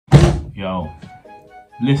Yo,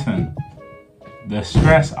 listen, the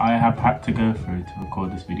stress I have had to go through to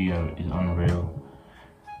record this video is unreal.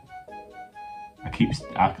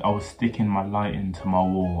 I was sticking my lighting to my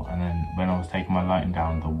wall, and then when I was taking my lighting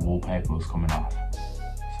down, the wallpaper was coming off.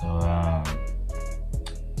 So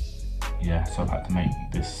yeah, so I've had to make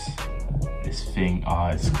this thing. Oh,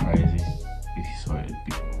 it's crazy. If you saw it,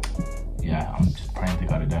 yeah, I'm just praying to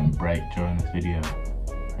God it don't break during this video.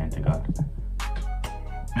 Praying to God.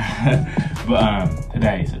 But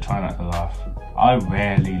today, so try not to laugh. I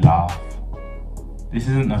rarely laugh. This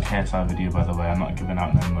isn't no KSI video, by the way. I'm not giving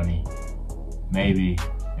out no money. Maybe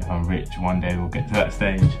if I'm rich one day we'll get to that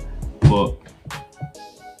stage, but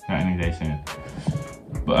not any day soon.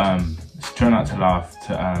 But just try not to laugh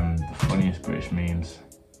to the funniest British memes.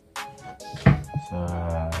 So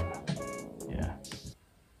yeah.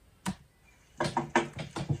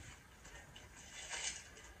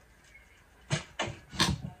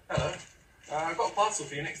 Hello. I've got a parcel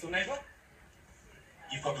for you, next door neighbour.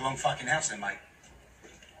 You've got the wrong fucking house then, mate.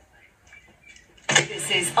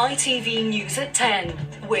 This is ITV News at 10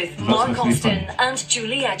 with Mark Austin and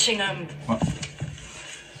Julie Etchingham. What?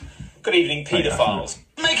 Good evening, paedophiles.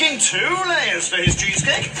 Making 2 layers for his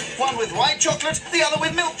cheesecake. One with white chocolate, the other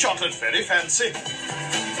with milk chocolate. Very fancy.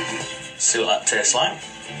 See what that tastes like.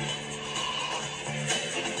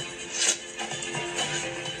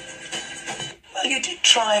 Well, you did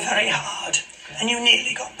try very hard, and you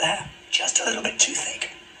nearly got there. Just a little bit too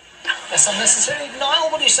thick. That's unnecessary. Niall,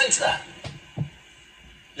 what do you say to that?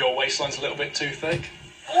 Your waistline's a little bit too thick.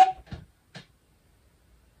 That's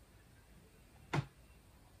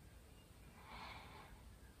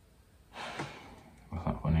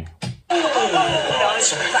not funny.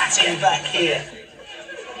 Nice fatting back here.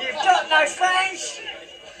 You've got no face.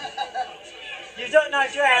 You've got no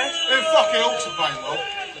dress. They're fucking ultra pain, Will.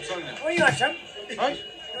 I'm telling you. What do you want, some? Hey? You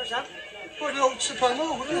want some? What an ultra pain,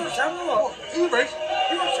 Will? What You are want you? some or what? You read?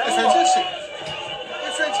 You want some They're or what? fantastic.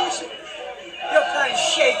 They're fantastic. You're playing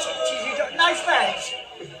shit because you've got no face.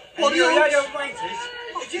 What And do you you're want? your waiters.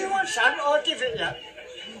 If you want some, I'll give it you.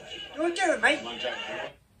 You want to do it, mate?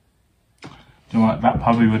 Do you know what? That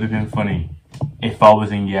probably would have been funny if I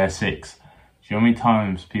was in year 6. Do you know how many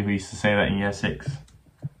times people used to say that in year 6?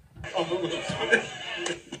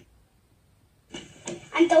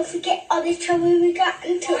 And don't forget all the trouble we got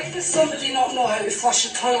into. Why does somebody not know how to flush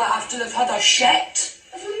a toilet after they've had a shit?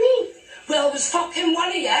 What do you mean? Well, it was fucking one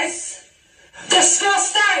of yes.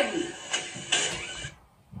 Disgusting!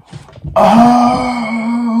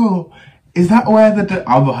 Oh! Is that where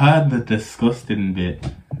I've heard the disgusting bit,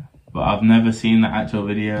 but I've never seen the actual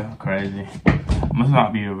video. Crazy. Must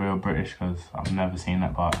not be a real British because I've never seen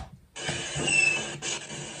that part.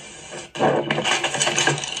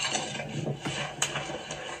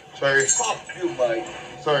 Sorry. Fuck you, mate.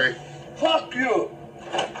 Sorry. Fuck you!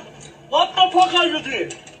 What the fuck are you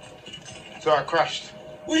doing? So I crashed.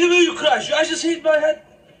 What do you mean you crashed? I just hit my head.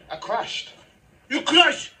 I crashed. You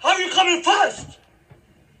crashed? How are you coming fast?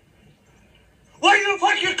 Why the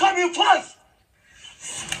fuck you coming fast?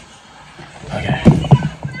 Okay.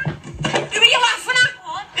 Who are you laughing at?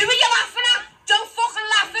 Who are you laughing at? Don't fucking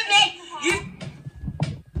laugh at me!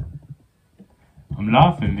 I'm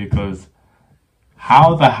laughing because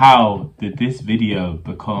how the hell did this video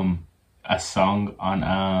become a song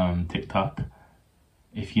on TikTok?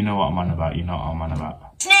 If you know what I'm on about, you know what I'm on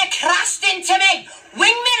about. Snake crashed into me!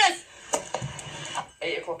 Wing mirrors!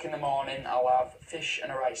 8 o'clock in the morning, I'll have fish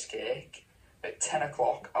and a rice cake. At 10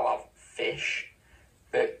 o'clock, I'll have fish.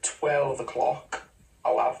 At 12 o'clock,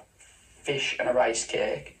 I'll have fish and a rice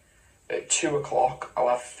cake. At 2 o'clock, I'll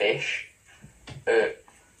have fish. At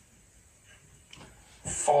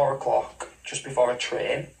 4 o'clock, just before I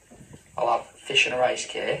train, I'll have fish and a rice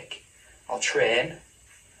cake. I'll train.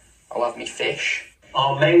 I'll have me fish.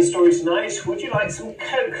 Our main story tonight, would you like some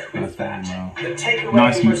Coke with that? The takeaway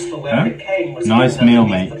Nice in Bristol where the cane was nice hidden meal,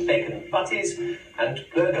 underneath mate. the bacon butties and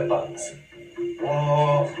burger buns.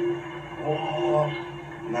 Whoa, whoa.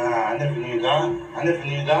 Nah, I never knew that. I never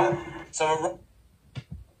knew that. So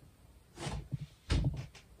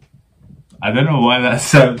I don't know why that's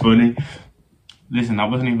so funny. Listen, that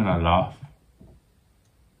wasn't even a laugh.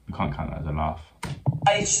 You can't count that as a laugh.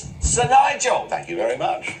 It's Sir Nigel. Thank you very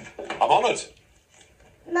much. I'm honoured.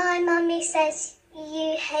 My mummy says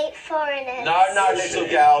you hate foreigners. No, little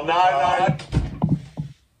girl. No.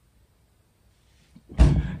 Do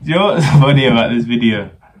you know what's funny about this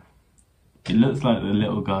video? It looks like the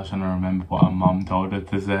little girl trying to remember what her mum told her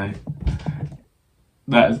to say.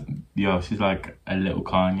 Yo, she's like a little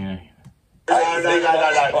Kanye. No,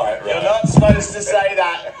 Right. You're not supposed to say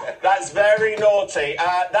that. That's very naughty.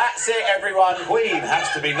 That's it, everyone. Queen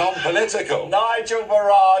has to be non-political. Nigel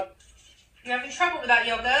Farage. You having trouble with that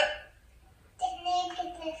yogurt?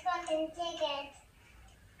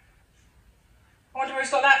 I wonder where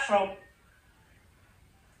he's got that from.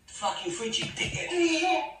 Fucking frigid ticket. Do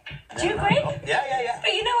you agree? Yeah.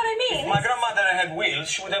 But you know what I mean? If my grandmother had wheels,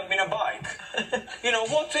 she would have been a bike. You know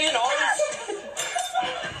what?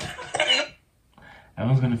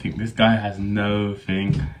 Everyone's gonna think this guy has no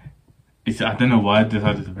thing. I don't know why I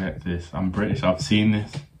decided to react to this. I'm British, I've seen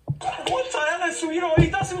this. What the hell is,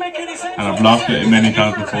 it doesn't make any sense. And I've laughed at it many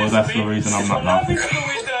times before, that's the reason I'm not laughing. Nothing to do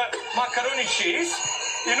with macaroni cheese,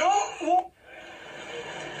 you know?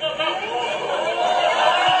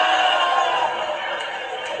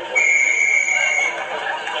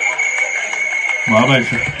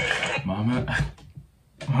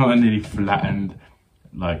 Mama nearly flattened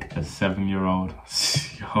like a 7-year-old.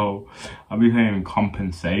 Yo, I'll be paying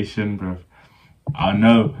compensation, bro. I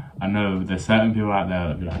know, there's certain people out there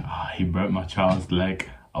that be like, oh, he broke my child's leg.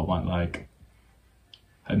 I want like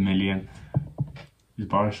 $1 million. Is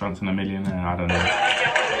Boris Johnson a millionaire? I don't know.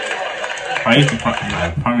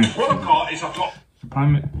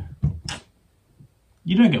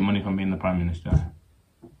 You don't get money from being the Prime Minister.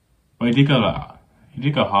 But he did go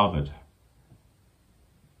Harvard.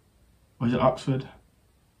 Was it Oxford?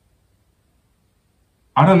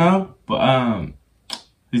 I don't know, but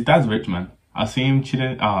his dad's rich, man. I see him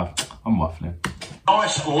chilling. I'm waffling.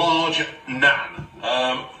 Nice large nan.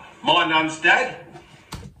 My nan's dad.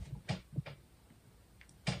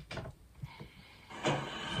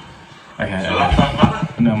 Okay. So that's that manner.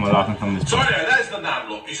 No more laughing from this. So yeah, there's the nan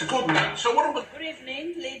look. It's a good nan. So what am I? Good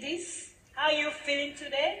evening, ladies. How are you feeling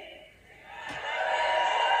today?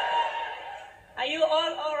 Are you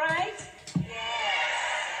all right?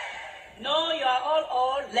 Yes. No, you are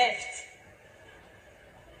all left.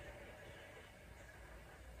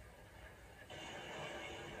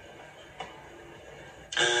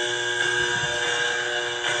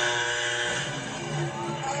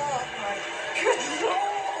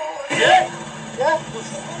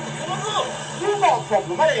 You've got a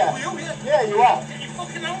problem, haven't you? Yeah, you are. Get your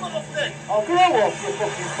fucking helmet off then. Oh, get off, you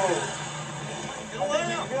fucking fool. You know I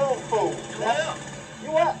am. You're a fool. You know I am.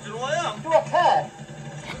 You what? You know I am. Do I care?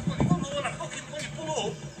 You don't know when you pull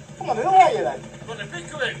up. Come on, who are you then? Ronnie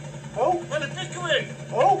Pickering. Who? Ronnie Pickering.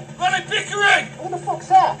 Who? Ronnie Pickering. Who the fuck's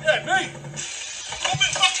that? Yeah, me. Come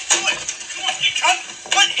on, fucking do it. Come on, you cunt.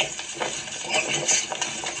 Come on.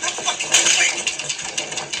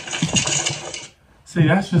 See,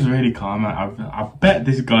 that's just really calm. I bet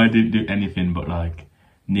this guy didn't do anything but like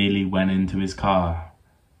nearly went into his car.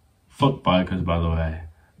 Fuck bikers, by the way.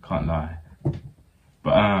 Can't lie.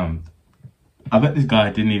 But I bet this guy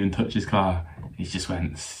didn't even touch his car. He just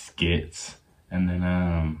went skits. And then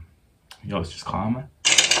yo, it's just calmer.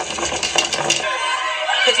 Could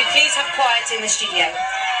you please have quiet in the studio?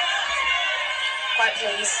 Quiet,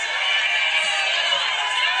 please.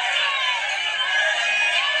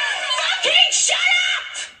 Fucking shut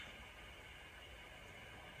up!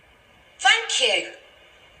 Thank you.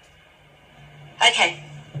 Okay.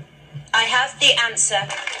 I have the answer.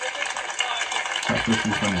 That's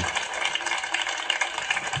looking funny.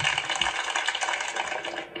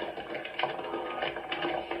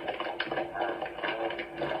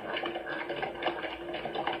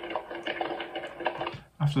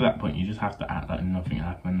 After that point, you just have to act like nothing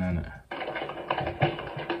happened, innit?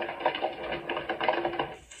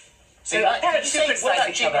 So, what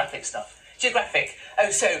about geographic stuff? Geographic. Oh,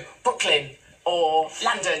 so Brooklyn or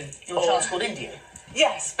London or child's called India.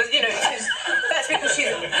 Yes, but you know, that's because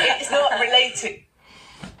it's not related.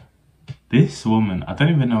 This woman, I don't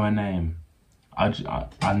even know her name. I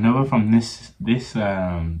know her from this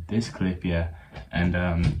clip, yeah, and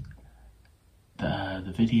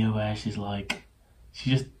the video where she's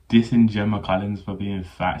just dissing Gemma Collins for being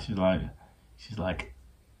fat. She's like,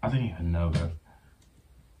 I don't even know her.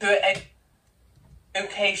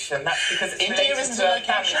 Education. That's because India isn't a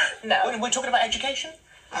location. No, we're talking about education.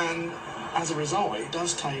 And as a result, it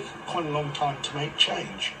does take quite a long time to make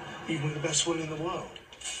change, even with the best will in the world.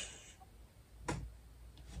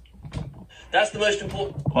 That's the most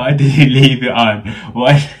important. Why did he leave it on?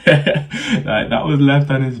 Why? Like, that was left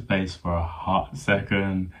on his face for a hot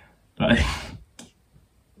second. Like, it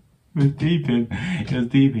was deep in,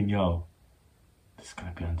 yo, this is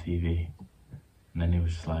gonna be on TV. And then he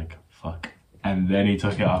was just like, fuck. And then he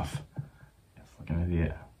took it off. Fucking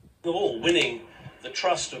idiot. Of all, winning the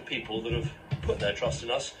trust of people that have put their trust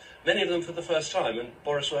in us, many of them for the first time, and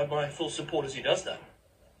Boris will have my full support as he does that.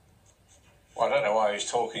 Well, I don't know why he's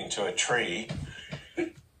talking to a tree.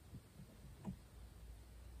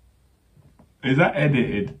 Is that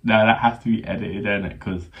edited? No, that has to be edited, isn't it?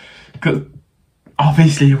 Because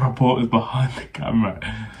obviously a reporter's behind the camera.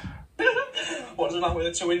 What's the matter with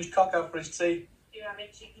a 2-inch cock out for his tea? You're having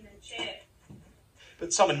chicken and chip.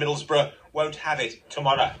 But some in Middlesbrough won't have it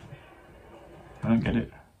tomorrow. I don't get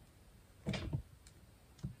it.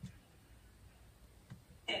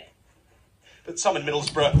 But some in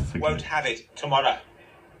Middlesbrough won't have it tomorrow.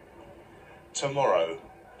 Tomorrow.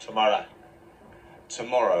 Tomorrow.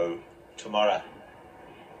 Tomorrow. Tomorrow.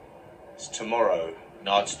 It's tomorrow,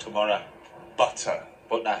 not tomorrow. Butter.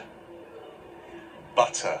 Butter.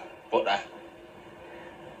 Butter. Butter.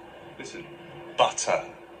 Listen. Butter.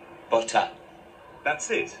 Butter.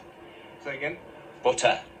 That's it. Say again.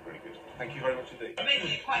 Butter. Very good. Thank you very much indeed.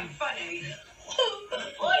 Making it quite funny.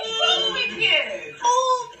 What's wrong with you?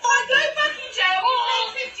 Oh, I go back in jail. You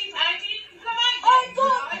pay £50. You can come out. I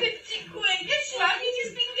got 50 quid. Yes, you have. You've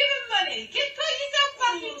just been given money. Put yourself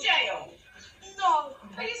back in jail. No.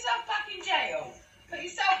 Put yourself back in jail. Put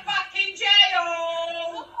yourself back in jail.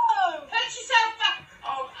 No. Put yourself back.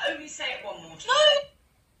 I'll only say it one more time.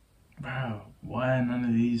 No. Bro, why are none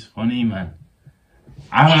of these funny, man?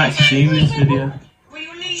 I haven't actually seen this video. Will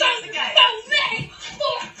you leave us again?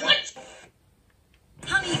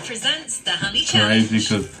 Honey presents the Honey Crazy, Challenge.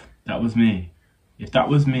 because that was me. If that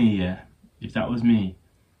was me, yeah. If that was me,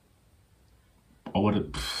 I would have.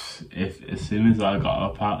 If as soon as I got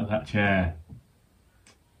up out of that chair,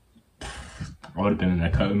 I would have been in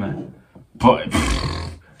a coma. But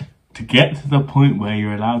to get to the point where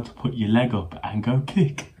you're allowed to put your leg up and go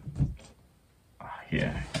kick,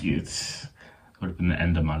 yeah, it would have been the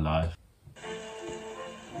end of my life.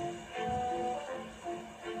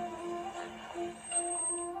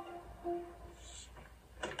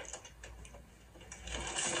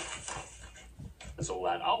 It's all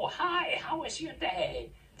that, oh, hi, how was your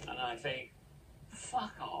day? And I think,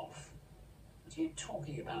 fuck off. What are you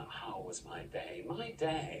talking about? How was my day? My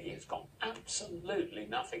day has got absolutely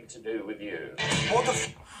nothing to do with you. What the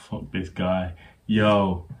Fuck this guy.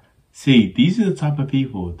 Yo. See, these are the type of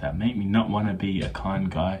people that make me not want to be a kind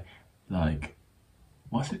guy. Like,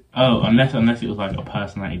 what's it? Oh, unless it was like a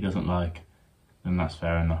person that he doesn't like, then that's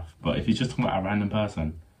fair enough. But if he's just talking about a random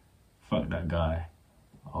person, fuck that guy.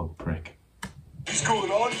 Old prick. What's going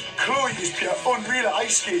on? Chloe is pure unreal at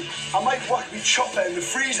ice skating. I might whack me chopper in the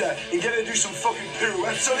freezer and get her to do some fucking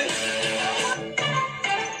pirouettes on it.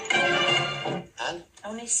 Anne?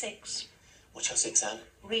 Only 6. What's your 6, Anne?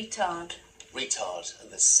 Retard. Retard. And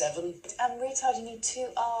the 7? Retard, you need 2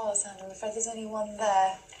 R's, and I'm afraid there's only one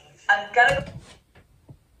there. I'm gonna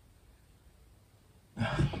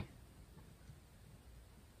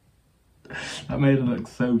That made it look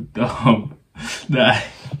so dumb. That,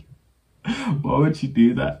 why would you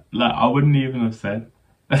do that? Like, I wouldn't even have said.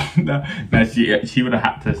 No, she would have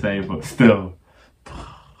had to say, but still.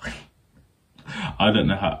 I don't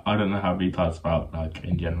know how retards spelled, like,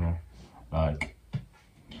 in general. Like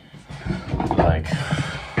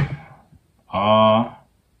R-E...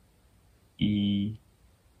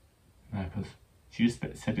 No, because she just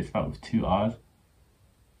said it's spelled with 2 R's.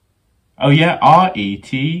 Oh yeah,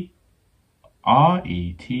 R-E-T-A-R-D.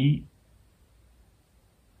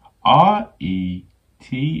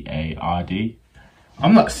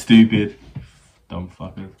 I'm not stupid. Dumb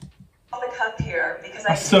fuckers. the cup here because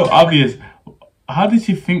That's so obvious. How did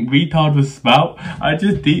you think retard was spelled? I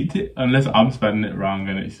just deeped it, unless I'm spelling it wrong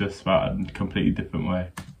and it's just spelled in a completely different way.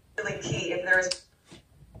 really key if there's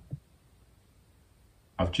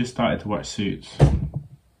I've just started to watch Suits.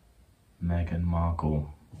 Meghan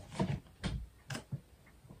Markle.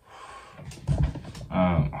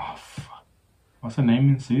 Oh fuck. What's her name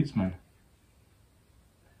in Suits, man?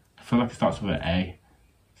 I feel like it starts with an A.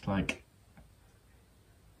 It's like,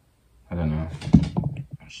 I don't know.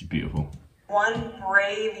 She's beautiful. one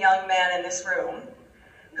brave young man in this room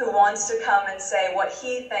who wants to come and say what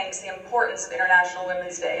he thinks the importance of International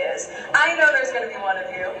Women's Day is. I know there's going to be one of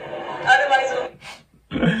you. Otherwise, it'll...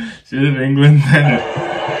 She's in England.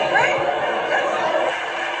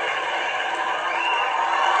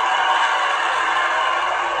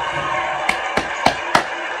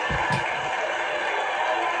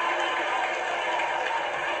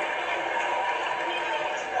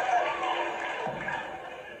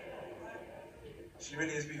 She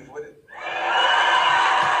really is beautiful, isn't it?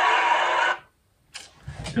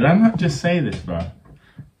 Did I not just say this, bro?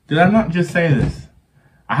 Did I not just say this?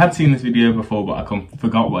 I had seen this video before, but I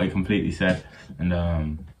forgot what he completely said. And,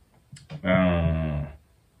 I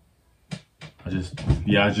just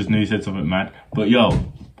knew he said something mad. But yo,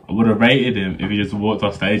 I would have rated him if he just walked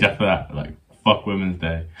off stage after that. Like, fuck Women's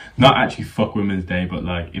Day. Not actually fuck Women's Day, but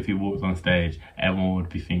like if he walked on stage, everyone would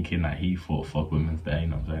be thinking that he thought fuck Women's Day, you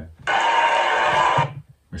know what I'm saying?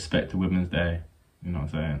 Respect to Women's Day, you know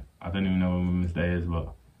what I'm saying? I don't even know when Women's Day is,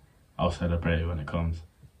 but I'll celebrate it when it comes.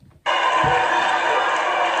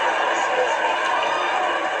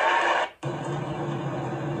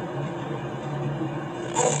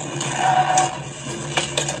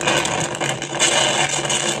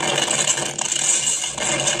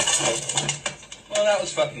 Well, that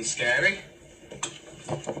was fucking scary.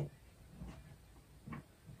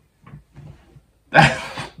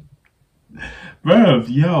 Bruv,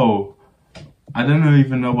 yo, I don't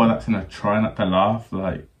even know why that's in a try not to laugh.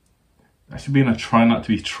 Like, that should be in a try not to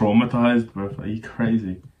be traumatized, bruv. Are you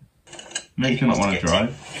crazy? Makes you not want to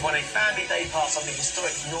drive. You want a family day pass on the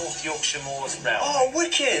historic North Yorkshire Moors Railway. Oh,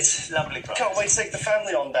 wicked! Lovely prize. Can't wait to take the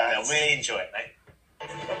family on down. They'll really enjoy it, mate. A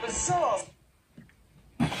bizarre.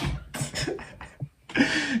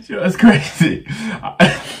 You know, that's crazy.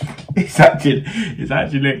 He's actually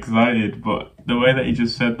excited, but the way that he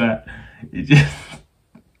just said that, it just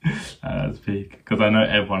that's peak. Because I know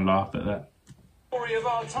everyone laughed at that. Story of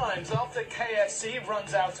our times. After KFC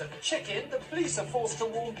runs out of chicken, the police are forced to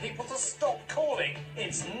warn people to stop calling.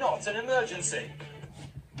 It's not an emergency.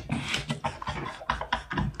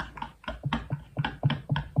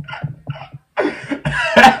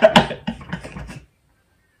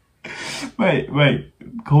 Wait,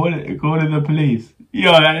 calling the police.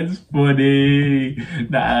 Yo, that's funny.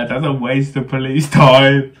 Nah, that's a waste of police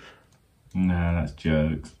time. Nah, that's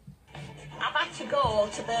jokes. I've had to go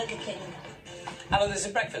to Burger King. Hello, this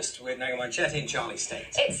is breakfast with Naga Manchetti and Charlie State.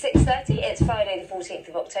 It's 6:30, it's Friday the 14th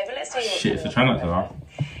of October. Let's tell you what. Shit, so try not to laugh.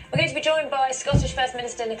 We're going to be joined by Scottish First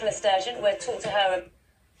Minister Nicola Sturgeon. We'll talk to her.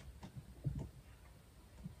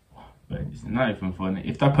 But it's not even funny.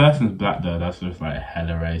 If that person's black though, that's just like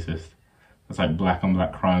hella racist. That's like black on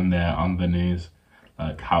black crime there on the news.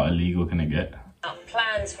 Like, how illegal can it get?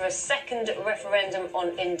 Plans for a second referendum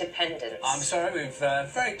on independence. I'm sorry, we've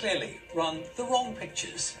very clearly run the wrong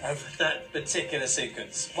pictures of that particular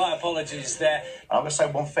sequence. My apologies there. I'm going to say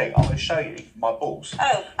one thing. I'm going to show you my balls.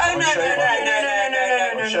 No. I'm sorry.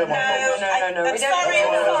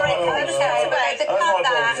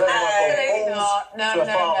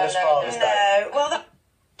 Well,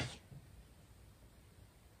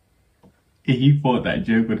 He thought that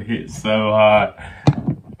joke would hit so hard.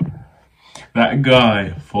 That guy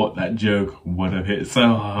thought that joke would have hit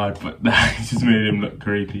so hard, but that just made him look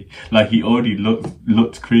creepy. Like, he already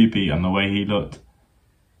looked creepy on the way he looked.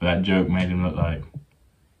 But that joke made him look like...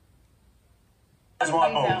 But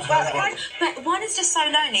one is just so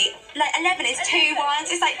lonely. Like 11 is 2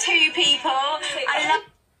 ones. It's like 2 people. I love.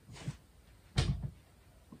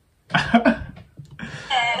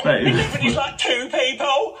 It's like 2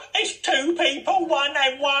 people. It's 2 people. 1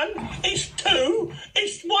 and 1. It's 2.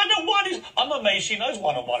 It's 1 and 1 is. I'm amazed she knows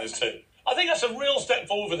 1 and 1 is 2. I think that's a real step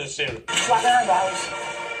forward for this series. Like the eyebrows.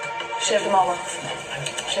 Shaved them all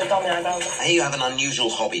off. Shaved all my eyebrows. Hey, you have an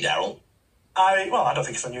unusual hobby, Daryl. I don't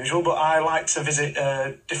think it's unusual, but I like to visit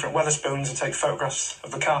different Wetherspoons and take photographs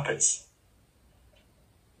of the carpets.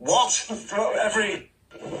 What? Well, every...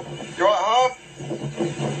 You right, Harv?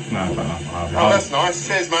 No, I can't laugh. Oh, that's nice.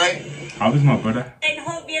 Cheers, mate. How is my brother? And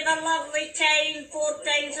hope you have a lovely time. 4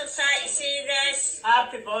 times of sightseers.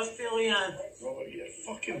 Happy birthday, Leanne. Robert, you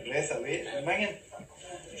fucking breath away. Minging.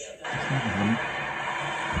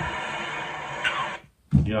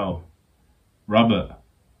 Yo, Robert.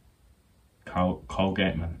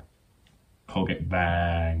 Colgate, man. Colgate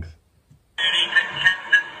bags.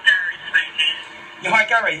 Yeah, hi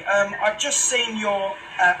Gary. I've just seen your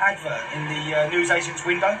advert in the newsagent's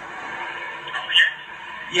window.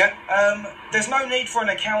 Yeah. There's no need for an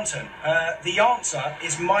accountant. The answer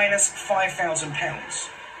is minus £5,000.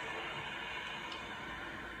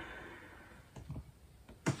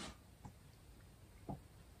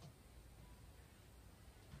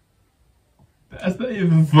 That's not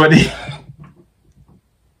even funny.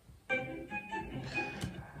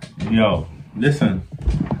 Yo, listen.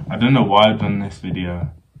 I don't know why I've done this video.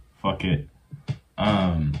 Fuck it.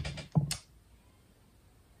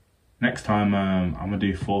 Next time, I'm gonna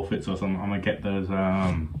do forfeits or something. I'm gonna get those what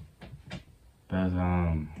are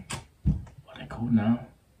they called now?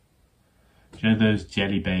 Do you know those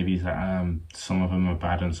jelly babies that some of them are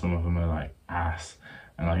bad and some of them are like ass?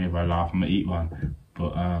 And like, if I laugh, I'm gonna eat one.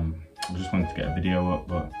 But I just wanted to get a video up.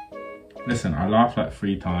 But listen, I laughed like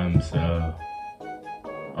 3 times, so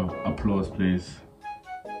applause, please.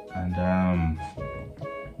 And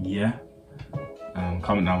yeah,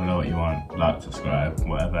 comment down below what you want, like, subscribe,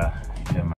 whatever. Yeah, man.